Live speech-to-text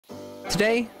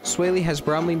Today, Swayle has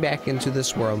brought me back into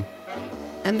this world,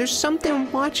 and there's something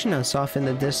watching us off in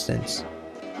the distance.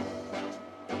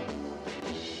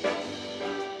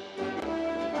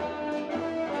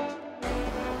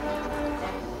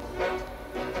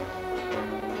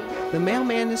 The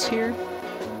mailman is here.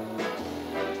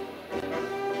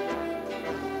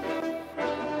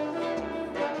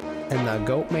 And the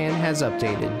Goatman has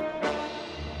updated.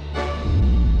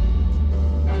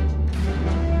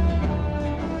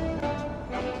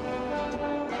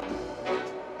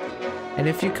 And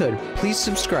if you could, please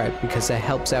subscribe because that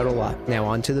helps out a lot. Now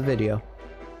on to the video.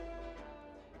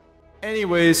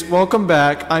 Anyways, welcome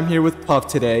back. I'm here with Puff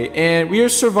today, and we are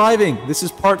surviving. This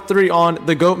is part 3 on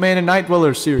the Goatman and Night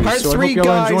Dweller series. Part so 3, I hope y'all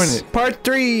guys. enjoying it. Part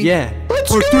 3. Yeah.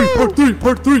 Let's part go. 3,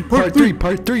 part 3, part 3,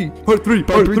 part 3, part 3,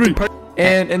 part 3, part 3.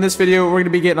 And in this video, we're going to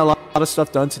be getting a lot of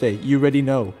stuff done today. You already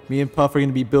know. Me and Puff are going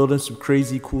to be building some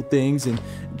crazy cool things and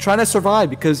trying to survive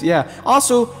because, yeah.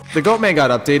 Also, the Goatman got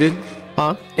updated.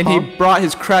 Huh? And he brought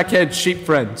his crackhead sheep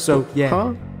friend. So, yeah.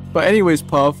 Huh? But anyways,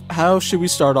 Puff, how should we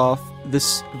start off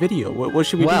this video? What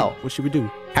should we do? What should we do?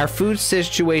 Our food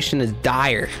situation is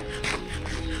dire.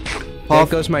 Puff.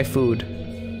 There goes my food.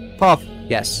 Puff.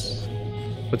 Yes.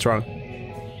 What's wrong?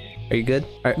 Are you good?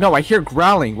 Right. No, I hear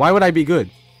growling. Why would I be good?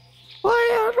 Well,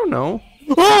 I don't know.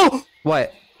 Oh!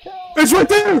 What? It's right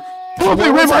there! Puff, they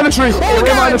ran behind the tree! They ran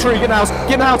behind the tree! Get in the house!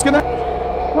 Get in the house! Get in the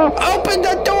house! Open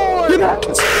the door! Get in the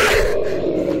house!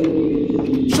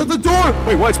 Shut the door!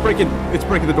 Wait, what? It's breaking. It's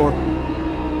breaking the door.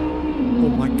 Oh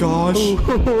my gosh.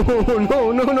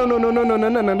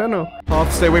 No.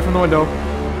 Puff, stay away from the window.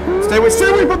 Stay away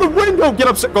from the window! Get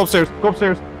upstairs. Go upstairs. Go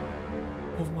upstairs.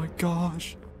 Oh my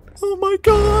gosh. Oh my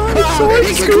gosh.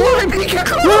 He can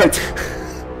climb. What?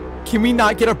 Can we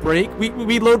not get a break?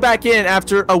 We load back in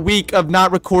after a week of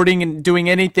not recording and doing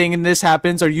anything, and this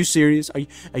happens. Are you serious?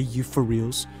 Are you for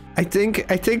reals? I think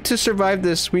to survive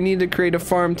this, we need to create a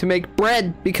farm to make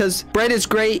bread because bread is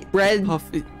great. Bread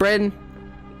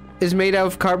is made out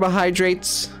of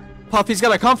carbohydrates. Puff, he's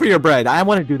gotta come for your bread. I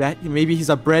want to do that. Maybe he's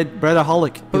a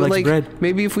breadaholic. He likes like, bread.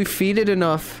 Maybe if we feed it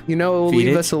enough, you know, it will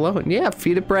leave us alone. Yeah,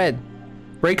 feed it bread.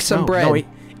 Break some bread. No,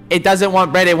 it doesn't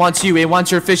want bread. It wants you. It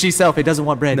wants your fishy self. It doesn't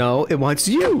want bread. No, it wants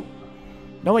you.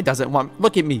 No, it doesn't want.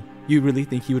 Look at me. You really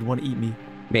think he would want to eat me?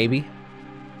 Maybe.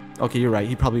 Okay, you're right.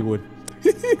 He probably would.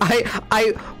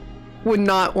 I would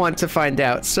not want to find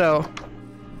out. So.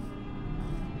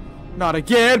 Not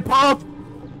again, Puff.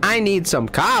 I need some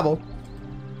cobble.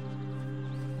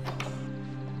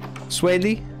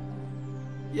 Swayle?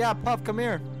 Yeah, Puff, come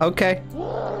here. Okay.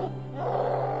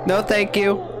 No, thank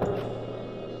you.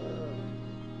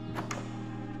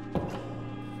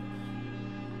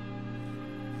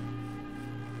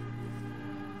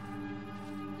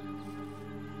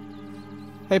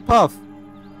 Hey, Puff.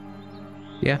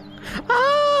 Yeah. To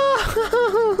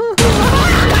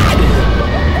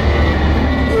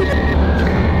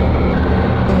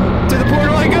the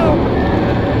portal I go.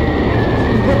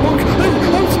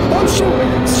 Oh,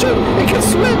 shoot! I can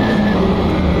swim.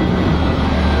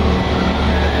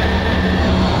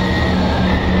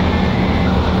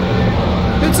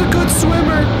 It's a good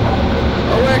swimmer.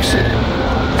 Oh,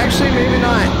 actually, maybe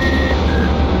not.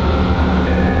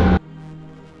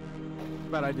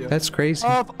 Bad idea. That's crazy.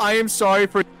 Puff, I am sorry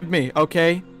for me.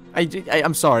 Okay,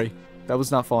 I'm sorry. That was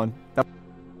not fun.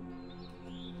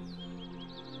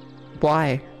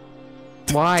 Why?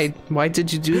 Why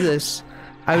did you do this?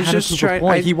 I was just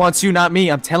trying. He wants you, not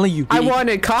me. I'm telling you. I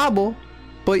wanted cobble,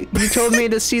 but you told me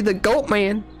to see the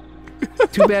Goatman.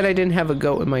 Too bad I didn't have a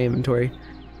goat in my inventory.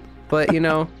 But you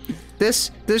know,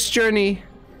 this journey,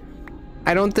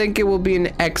 I don't think it will be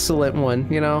an excellent one.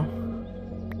 You know.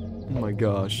 Oh my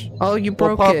gosh. Oh, you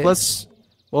broke it.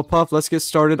 Puff, let's get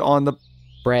started on the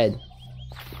bread.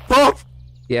 Puff!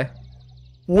 Yeah.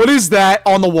 What is that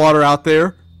on the water out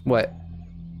there? What?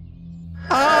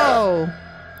 Oh!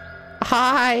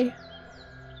 Hi!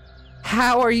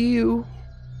 How are you?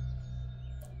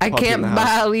 I can't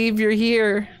BAAlieve you're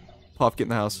here. Puff, get in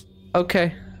the house.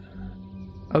 Okay.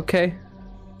 Okay.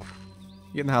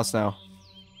 Get in the house now.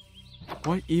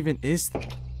 What even is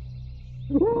that?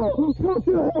 Get in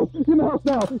the house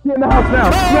now! Get in the house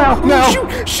now! Now!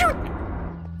 Shoot!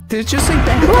 Did it just like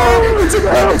that? Oh, it's in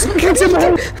the house! It's in the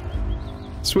house!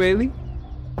 Swayle?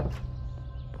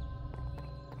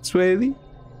 Swayle?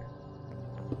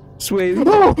 Swayle?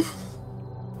 Oh.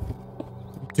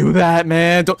 Don't do that,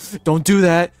 man! Don't do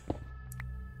that!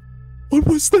 What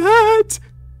was that?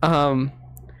 I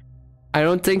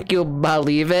don't think you'll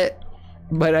BAAlieve it,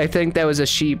 but I think that was a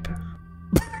sheep.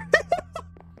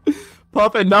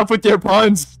 Puff, enough with your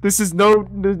puns. This is no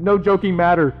joking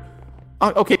matter.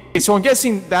 Okay, so I'm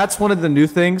guessing that's one of the new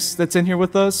things that's in here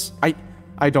with us.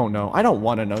 I don't know. I don't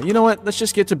want to know. You know what? Let's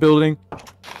just get to building.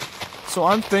 So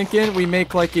I'm thinking we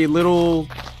make like a little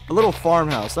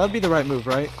farmhouse. That'd be the right move,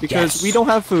 right? Because we don't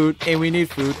have food and we need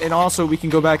food, and also we can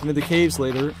go back into the caves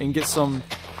later and get some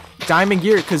diamond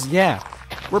gear. Because yeah,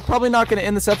 we're probably not gonna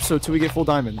end this episode till we get full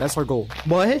diamond. That's our goal.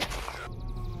 What?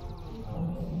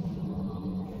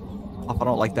 Puff, I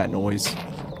don't like that noise.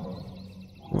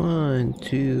 1,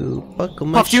 2, buckle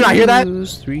my Puff, do you not hear that?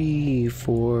 3,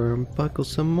 4, buckle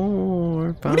some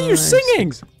more. 5, What are you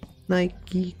singing? 6,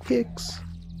 Nike kicks.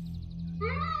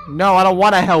 No, I don't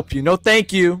want to help you. No,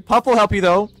 thank you. Puff will help you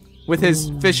though, with his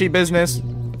fishy business.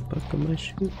 Buckle my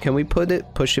shoe. Can we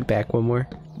push it back one more?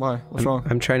 Why? What's wrong?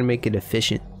 I'm trying to make it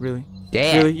efficient. Really?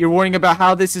 Yeah. Really? You're worrying about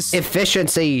how this is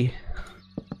efficiency.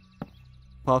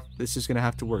 Puff, this is gonna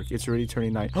have to work. It's already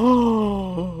turning night.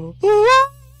 Oh.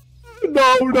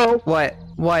 No. What?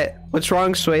 What's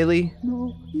wrong, Swayle?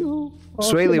 No.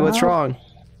 Swayle, what's wrong?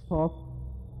 Puff,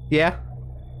 Yeah?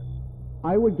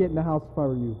 I would get in the house if I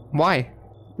were you. Why?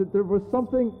 There was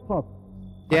something, Puff.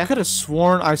 Yeah? I could have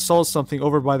sworn I saw something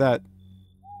over by that.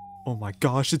 Oh my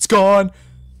gosh, it's gone!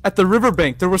 At the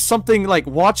riverbank, there was something like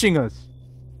watching us.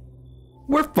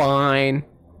 We're fine.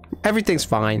 Everything's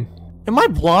fine. Am I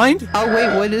blind? Oh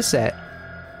wait, what is that?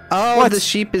 Oh, What? the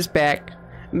sheep is back.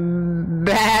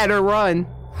 Better run.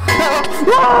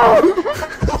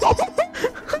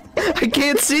 I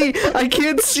can't see. I'm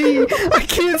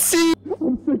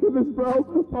sick of this,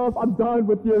 bro. Puff, I'm done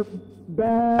with your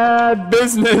bad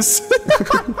business.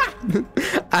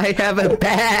 I have a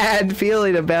bad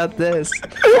feeling about this.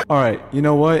 Alright, you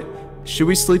know what? Should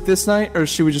we sleep this night, or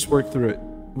should we just work through it?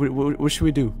 What should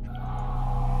we do?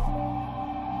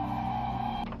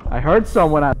 I heard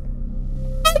someone out.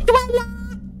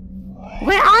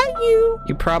 Where are you?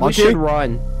 You probably should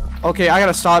run. Okay, I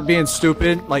gotta stop being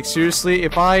stupid. Like, seriously,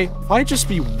 if I just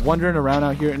be wandering around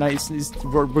out here at night,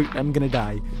 I'm gonna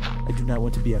die. I do not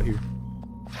want to be out here.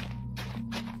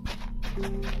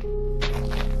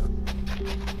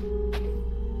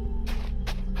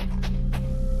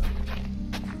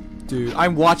 Dude,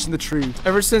 I'm watching the trees.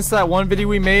 Ever since that one video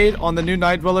we made on the new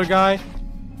Night Dweller guy,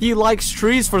 he likes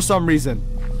trees for some reason.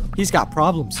 He's got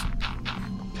problems.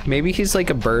 Maybe he's like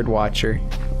a bird watcher.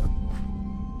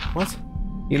 What?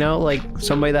 You know, like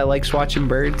somebody that likes watching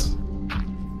birds.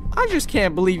 I just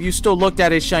can't believe you still looked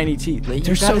at his shiny teeth.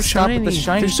 They're so shiny. With the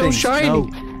shiny They're so things. shiny.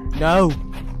 No,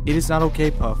 it is not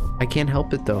okay, Puff. I can't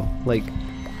help it though. Like,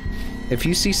 if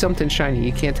you see something shiny,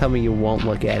 you can't tell me you won't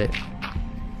look at it.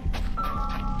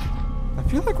 I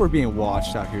feel like we're being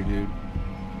watched out here, dude.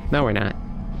 No, we're not.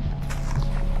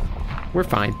 We're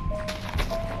fine.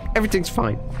 Everything's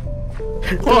fine.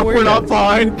 Puff, we're not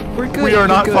fine. We're good. We are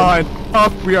not fine.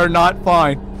 Puff, we are not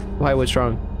fine. Why? What's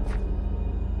wrong?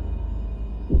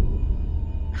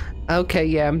 Okay,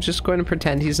 yeah, I'm just going to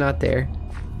pretend he's not there.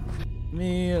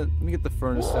 Let me get the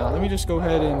furnace down. Let me just go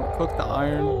ahead and cook the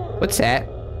iron. What's that?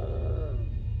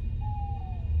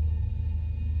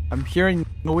 I'm hearing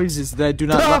noises that do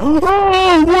not.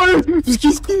 Oh, what?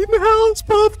 Just get in the house,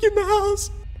 Puff. Get in the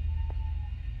house.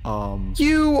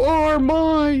 You are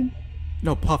mine.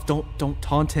 No, Puff, don't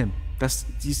taunt him.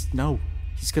 He's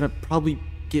gonna probably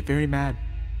get very mad.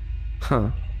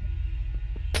 Huh.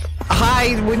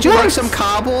 Hi, would you like some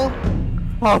cobble?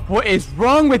 Puff, what is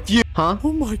wrong with you? Huh?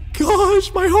 Oh my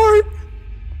gosh, my heart.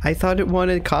 I thought it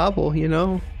wanted cobble, you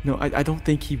know? No, I don't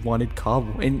think he wanted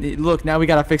cobble. And look, now we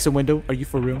gotta fix a window. Are you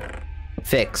for real?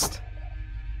 Fixed.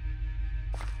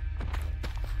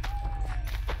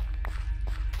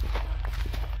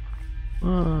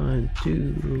 One,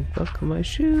 two, buckle my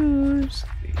shoes.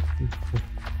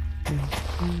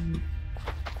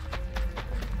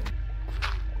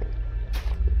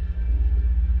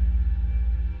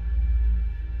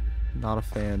 Not a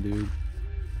fan, dude.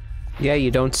 Yeah,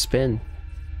 you don't spin.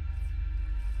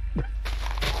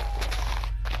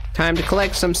 Time to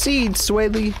collect some seeds,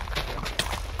 Swayle.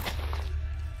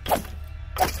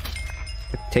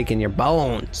 Taking your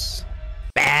bones.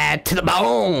 Bad to the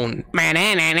bone.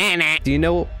 Do you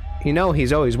know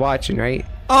he's always watching, right?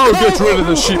 Oh, get rid of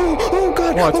the sheep. Oh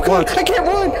god. What? Oh god, What? I can't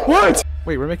run. What?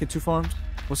 Wait, we're making 2 farms?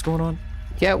 What's going on?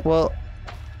 Yeah, well,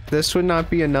 this would not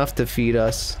be enough to feed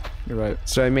us. You're right.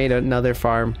 So I made another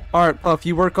farm. Alright, Puff,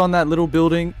 you work on that little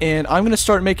building, and I'm gonna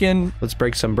start making... Let's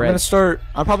break some bread.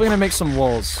 I'm probably gonna make some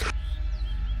walls.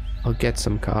 I'll get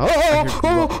some cobble.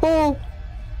 Oh!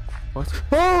 What?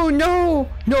 Oh no!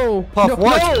 No! Puff, no,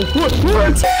 what? No. What?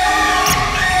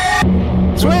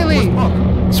 Swayle!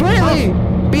 Swayle!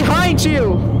 Behind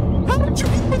you! How did you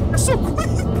get there so quick?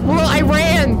 Well, I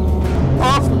ran!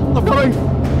 Puff, I'm coming!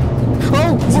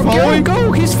 Oh, following?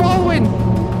 go! He's following.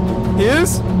 He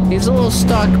is? He's a little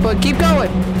stuck, but keep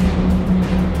going.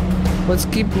 Let's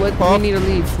keep. We need to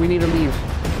leave. We need to leave.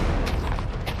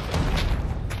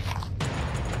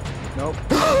 Nope.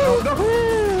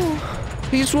 No.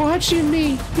 He's watching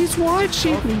me. He's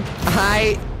watching me.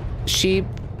 Hi, sheep.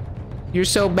 You're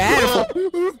so bad.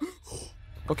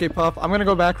 Okay, Puff, I'm gonna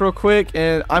go back real quick,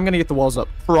 and I'm gonna get the walls up.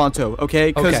 Pronto,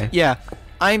 okay? Because, yeah,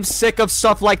 I'm sick of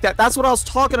stuff like that. That's what I was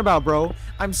talking about, bro.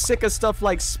 I'm sick of stuff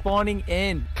like spawning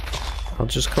in. I'll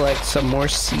just collect some more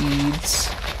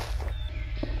seeds.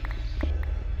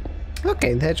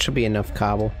 Okay, that should be enough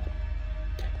cobble.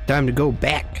 Time to go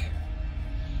back.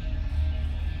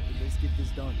 Let's get this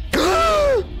done.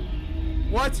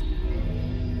 What?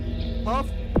 Puff?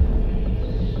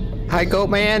 Hi,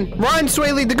 Goatman. Run,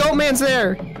 Swayle, the Goatman's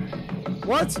there.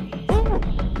 What? Oh.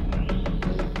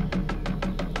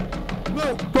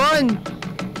 No. Run.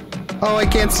 Oh, I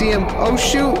can't see him. Oh,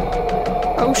 shoot.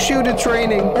 Oh, shoot, it's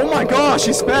raining. Oh my gosh,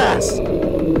 he's fast.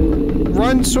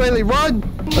 Run, Swayle, run.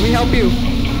 Let me help you.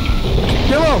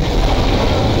 Kill him.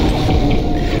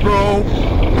 Bro.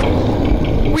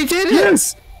 We did it.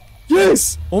 Yes.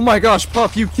 Yes. Oh my gosh,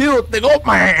 Puff, you killed the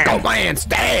Goatman. Goatman's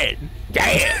dead.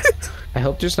 Dead. I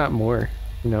hope there's not more,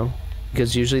 you know,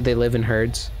 because usually they live in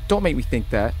herds. Don't make me think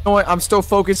that. You know what? I'm still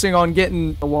focusing on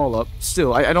getting the wall up.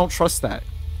 Still, I don't trust that.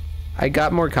 I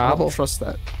got more I cobble. don't trust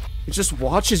that. It just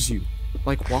watches you.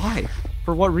 Like, why?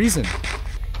 For what reason?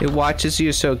 It watches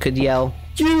you so it could yell,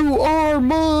 "You are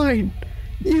mine!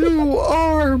 You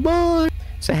are mine!"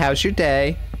 So how's your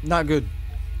day? Not good.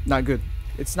 Not good.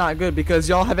 It's not good because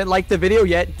y'all haven't liked the video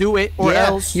yet. Do it or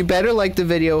else. You better like the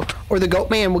video or the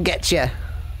Goatman will get you.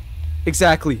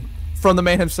 Exactly. From the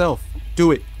man himself.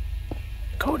 Do it.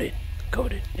 Goated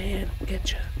man will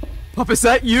get you. Puff, is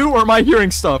that you or am I hearing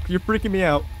stuff? You're freaking me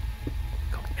out.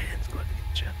 Goatman's gonna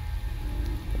get you.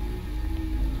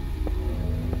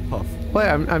 Puff. What?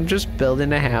 I'm just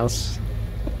building a house.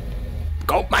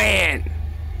 Goatman!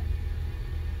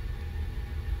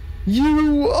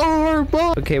 You are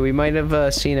mine! Okay, we might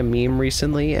have seen a meme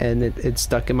recently and it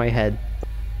stuck in my head.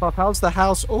 Puff, how's the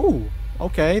house? Oh,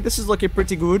 okay. This is looking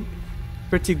pretty good.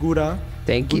 Pretty good,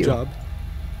 Thank you. Good job.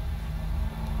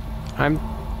 I'm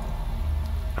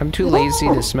too lazy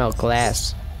to smell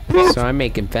glass, so I'm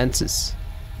making fences.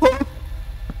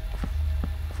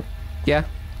 Yeah.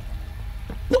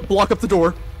 Block up the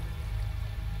door.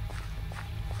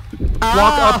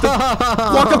 Block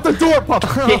up the door, Puff.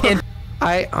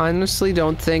 I honestly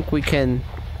don't think we can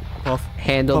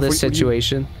handle Puff, this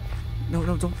situation. No,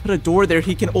 don't put a door there.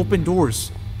 He can open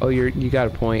doors. Oh, you got a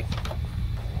point.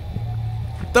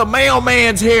 The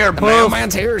mailman's here, Puff. The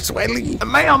mailman's here, Swayle. The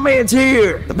mailman's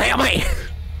here. The mailman.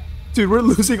 Dude, we're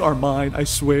losing our mind, I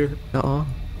swear. Uh-oh.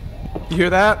 You hear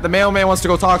that? The mailman wants to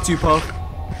go talk to you, Puff.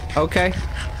 Okay.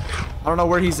 I don't know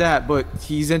where he's at, but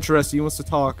he's interested. He wants to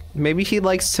talk. Maybe he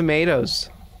likes tomatoes.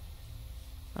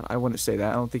 I wouldn't say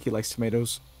that. I don't think he likes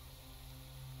tomatoes.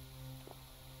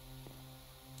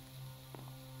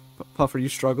 Puff, are you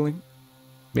struggling?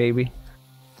 Maybe.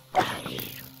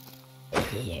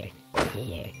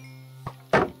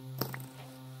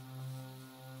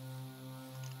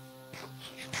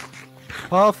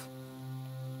 Puff?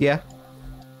 Yeah?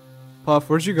 Puff,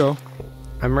 where'd you go?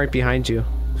 I'm right behind you.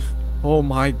 Oh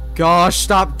my gosh,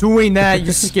 stop doing that.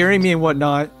 You're scaring me and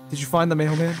whatnot. Did you find the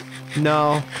mailman?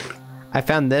 No. I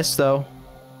found this, though.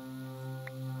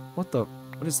 What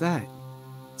is that?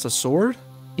 It's a sword?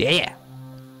 Yeah.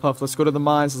 Puff, let's go to the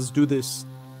mines. Let's do this.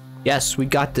 Yes, we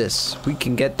got this. We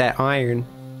can get that iron.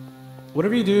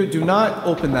 Whatever you do, do not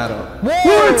open that up.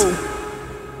 Whoa!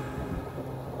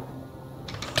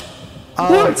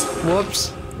 What?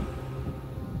 Whoops.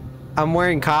 I'm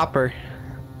wearing copper.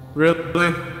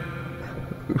 Really?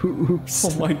 Oops.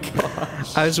 Oh my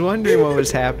gosh. I was wondering what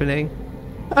was happening.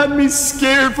 Had me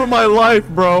scared for my life,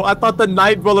 bro. I thought the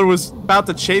night dweller was about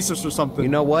to chase us or something. You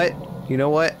know what? You know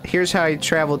what? Here's how I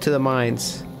traveled to the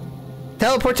mines.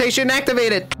 Teleportation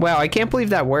activated! Wow, I can't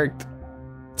believe that worked.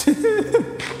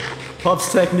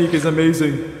 Puff's technique is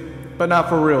amazing. But not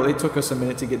for real. It took us a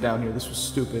minute to get down here. This was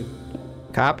stupid.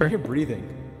 Copper. You're breathing.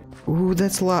 Ooh,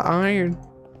 that's a lot of iron.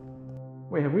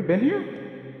 Wait, have we been here?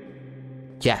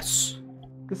 Yes.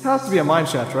 This has to be a mine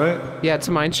shaft, right? Yeah, it's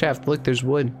a mine shaft. Look, there's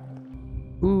wood.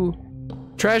 Ooh.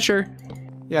 Treasure.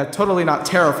 Yeah, totally not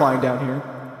terrifying down here.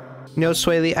 No,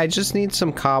 Swayle, I just need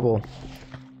some cobble.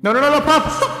 No, Pop!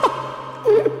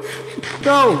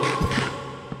 No!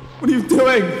 What are you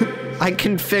doing? I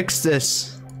can fix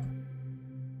this.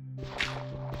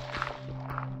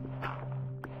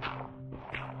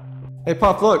 Hey,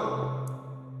 Pop, look.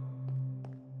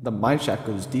 The mine shaft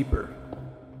goes deeper.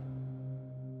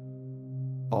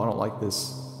 Oh, I don't like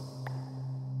this.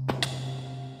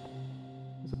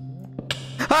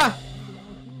 Ah!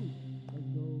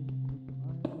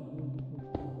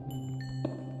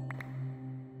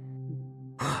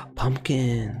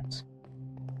 Pumpkins.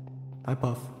 Hi,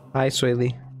 Puff. Hi,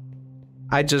 Swayle.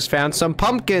 I just found some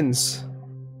pumpkins.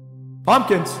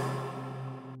 Pumpkins!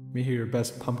 Let me hear your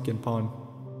best pumpkin pun.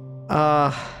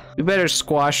 We better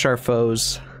squash our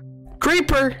foes.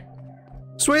 Creeper!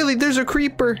 Swayle, there's a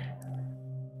creeper.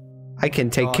 I can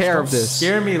take care of this.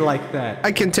 Scare me like that.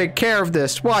 I can take care of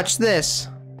this. Watch this.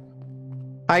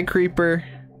 Hi, creeper.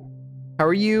 How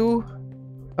are you?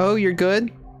 Oh, you're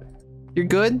good? You're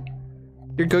good?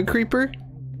 You're good, creeper?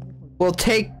 Well,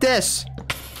 take this.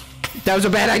 That was a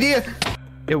bad idea.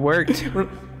 It worked.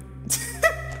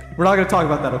 We're not gonna talk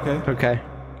about that, okay? Okay.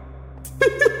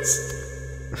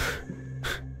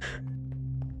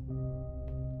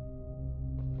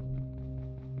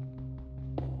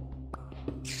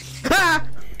 Ah!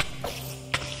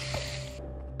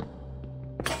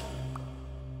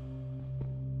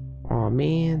 Oh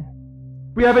man.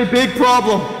 We have a big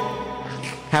problem.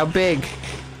 How big?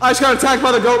 I just got attacked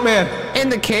by the Goatman. In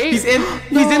the cave? He's in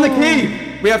the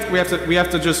cave. We have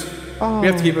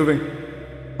to keep moving.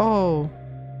 Oh.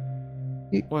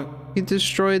 What? He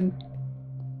destroyed.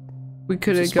 We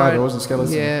could have spider, got. wasn't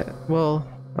skeleton. Yeah. Well.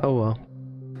 Oh well.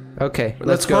 Okay.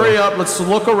 Let's go. hurry up. Let's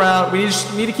look around. We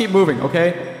just need to keep moving,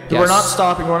 okay? Yes. We're not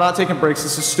stopping. We're not taking breaks.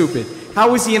 This is stupid.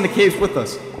 How is he in the caves with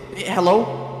us? Hello?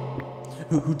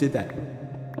 Who did that?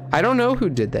 I don't know who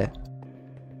did that.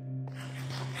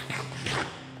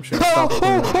 Oh,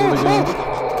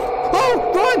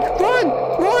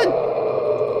 run!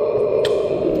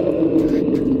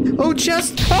 Oh,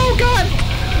 chest! Oh, God!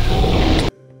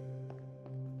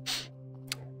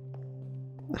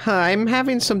 I'm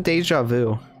having some deja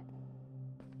vu.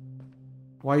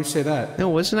 Why you say that? No,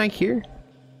 wasn't I here?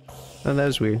 Oh, that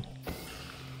was weird.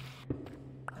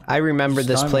 I remember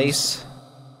this place.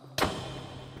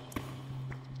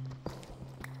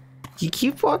 You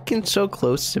keep walking so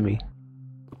close to me.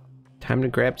 Time to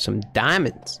grab some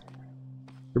diamonds.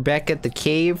 We're back at the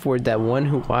cave where that one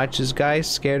who watches guy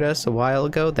scared us a while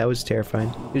ago. That was terrifying.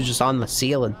 He was just on the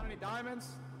ceiling. Diamonds?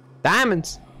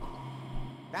 Diamonds!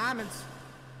 Diamonds.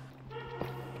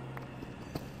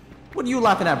 What are you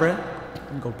laughing at, Brent?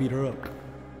 I'm gonna go beat her up.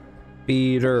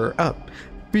 Beat her up.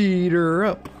 Beat her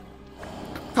up.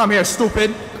 Come here,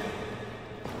 stupid.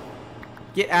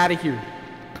 Get out of here.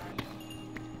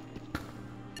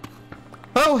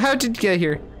 Oh, how did you get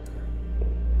here?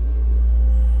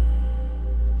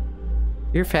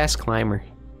 You're a fast climber.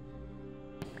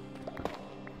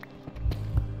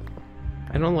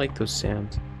 I don't like those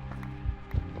sounds.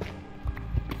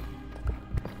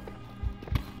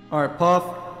 Alright,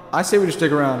 Puff. I say we just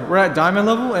dig around. We're at diamond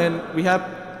level and we have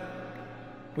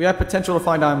potential to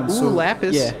find diamonds. Ooh, so,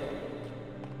 lapis. Yeah.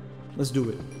 Let's do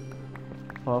it.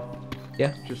 Puff.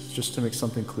 Yeah. Just to make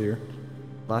something clear.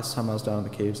 Last time I was down in the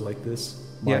caves like this,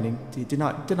 mining did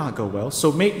not go well. So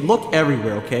look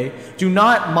everywhere, okay? Do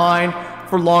not mine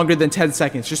for longer than 10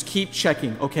 seconds. Just keep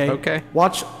checking, okay? Okay.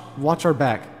 Watch our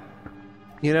back.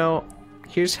 You know,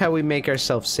 here's how we make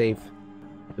ourselves safe.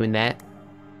 Doing that.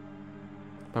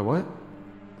 By what?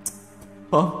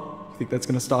 Huh? You think that's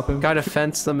gonna stop him? Gotta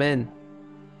fence them in.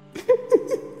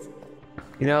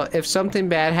 You know, if something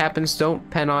bad happens, don't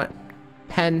pen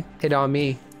it on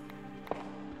me.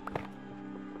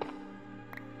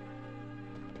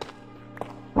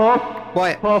 Puff?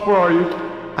 What? Puff, where are you?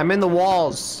 I'm in the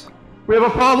walls. We have a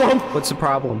problem. What's the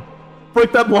problem?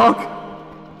 Break that block.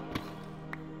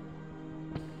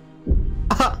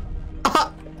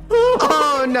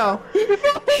 Oh no!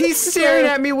 He's staring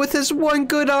at me with his one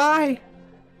good eye.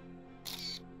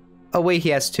 Oh wait, he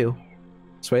has two.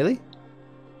 Swayle?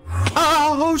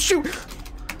 Oh shoot!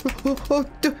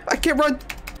 I can't run.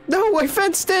 No, I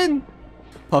fenced in.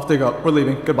 Puff, dig up. We're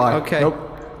leaving. Goodbye. Okay. Nope.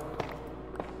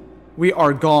 We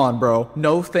are gone, bro.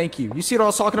 No, thank you. You see what I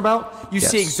was talking about? You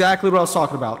see exactly what I was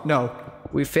talking about. No.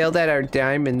 We failed at our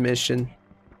diamond mission.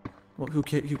 Well, who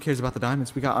cares about the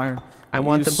diamonds? We got iron. I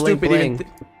want the bling bling.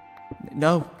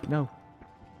 No.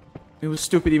 It was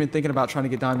stupid even thinking about trying to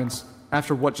get diamonds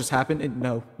after what just happened.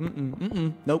 No.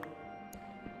 Nope.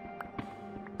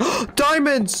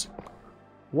 Diamonds!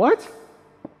 What?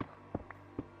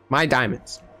 My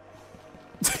diamonds.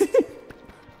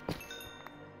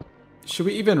 Should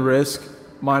we even risk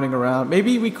mining around?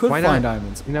 Maybe we could find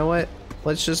diamonds. You know what?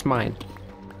 Let's just mine.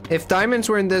 If diamonds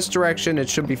were in this direction, it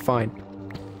should be fine.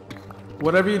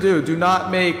 Whatever you do, do not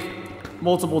make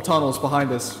multiple tunnels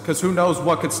behind us, because who knows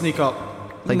what could sneak up.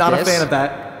 Like Not this? a fan of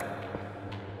that.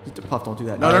 Puff, don't do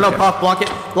that. No, no, no, Puff, block it.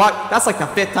 Block. That's like the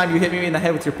 5th time you hit me in the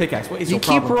head with your pickaxe. What is your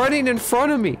problem? You keep running in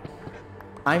front of me.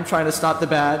 I'm trying to stop the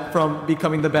bad from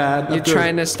becoming the bad. You're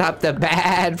trying to stop the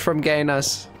bad from getting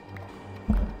us.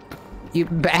 You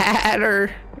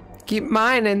better keep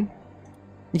mining.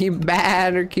 You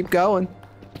better keep going.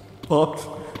 Puff,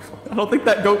 I don't think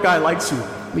that goat guy likes you.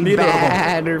 We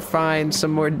better find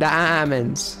some more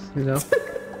diamonds, you know?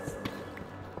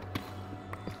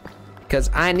 Because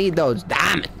I need those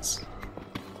diamonds.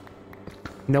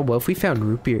 No, what if we found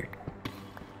root beer?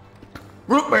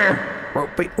 Root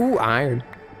beer! Ooh, iron.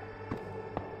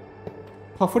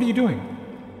 Puff, what are you doing?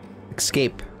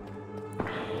 Escape.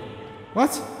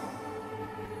 What?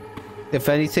 If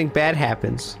anything bad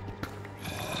happens,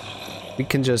 we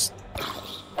can just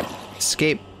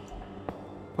escape.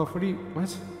 Puff, what are you...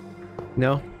 What?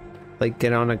 No? Like,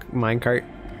 get on a minecart.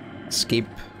 Escape.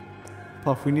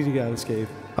 Puff, we need to get out of this cave.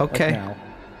 Okay.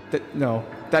 Like now. No.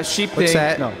 That sheep thing... What's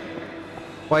that? No.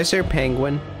 Why is there a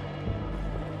penguin?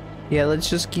 Yeah, let's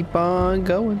just keep on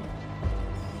going.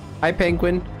 Hi,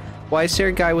 penguin. Why is there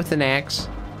a guy with an axe?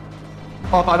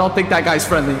 Puff, I don't think that guy's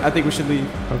friendly. I think we should leave.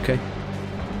 Okay.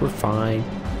 We're fine.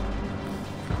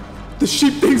 The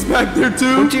sheep thing's back there,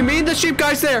 too! What do you mean the sheep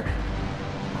guy's there?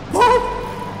 Puff!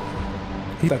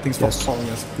 That thing's following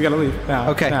us. We gotta leave. Now.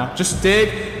 Okay. Now. Just dig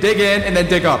in, and then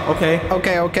dig up, okay?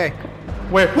 Okay, okay.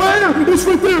 Where? It's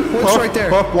right there! What's Puff, right there?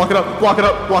 Puff, block it up, block it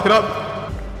up, block it up!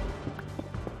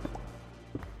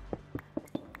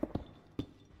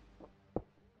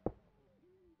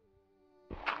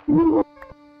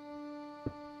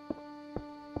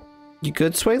 You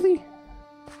good, Swayle?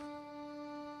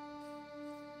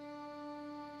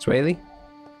 Swayle?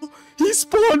 He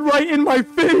spawned right in my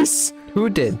face! Who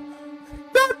did?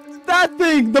 That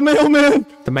thing! The mailman!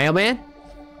 The mailman?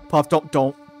 Puff,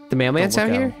 don't. The mailman's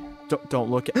out here? Don't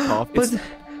look at Puff.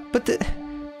 But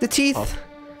the teeth.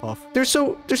 Puff. They're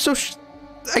so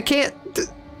I can't.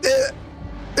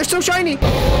 They're so shiny.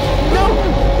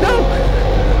 No!